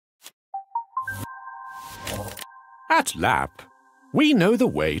At Lapp, we know the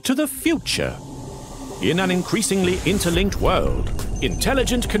way to the future. In an increasingly interlinked world,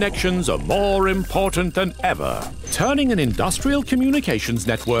 intelligent connections are more important than ever, turning an industrial communications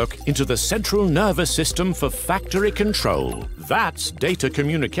network into the central nervous system for factory control. That's data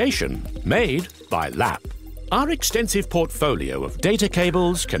communication, made by Lapp. Our extensive portfolio of data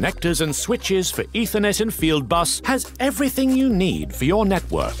cables, connectors and switches for Ethernet and field bus has everything you need for your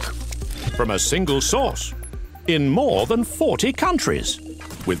network. From a single source, in more than 40 countries.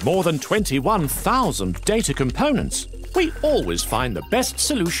 With more than 21,000 data components, we always find the best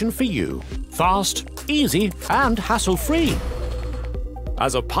solution for you. Fast, easy and hassle-free.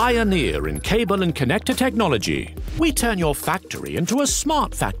 As a pioneer in cable and connector technology, we turn your factory into a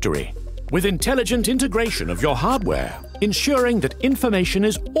smart factory with intelligent integration of your hardware, ensuring that information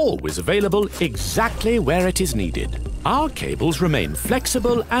is always available exactly where it is needed. Our cables remain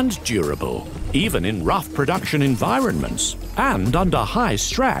flexible and durable, even in rough production environments and under high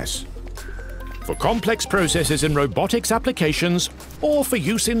stress. For complex processes in robotics applications or for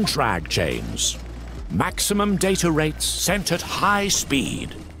use in drag chains. Maximum data rates sent at high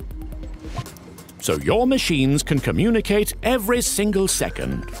speed. So your machines can communicate every single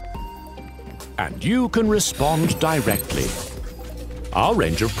second. And you can respond directly. Our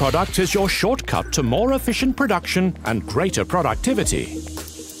range of products is your shortcut to more efficient production and greater productivity.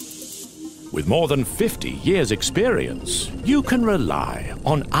 With more than 50 years' experience, you can rely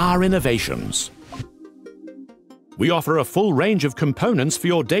on our innovations. We offer a full range of components for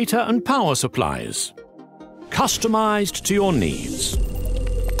your data and power supplies, customized to your needs.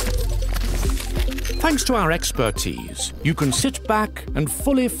 Thanks to our expertise, you can sit back and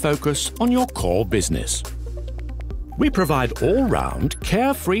fully focus on your core business. We provide all-round,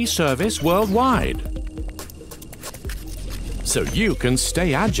 carefree service worldwide. So you can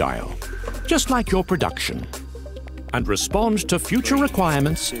stay agile, just like your production, and respond to future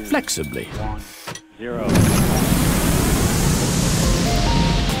requirements flexibly. 0.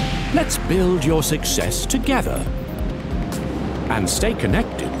 Let's build your success together and stay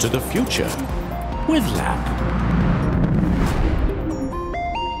connected to the future with Lapp.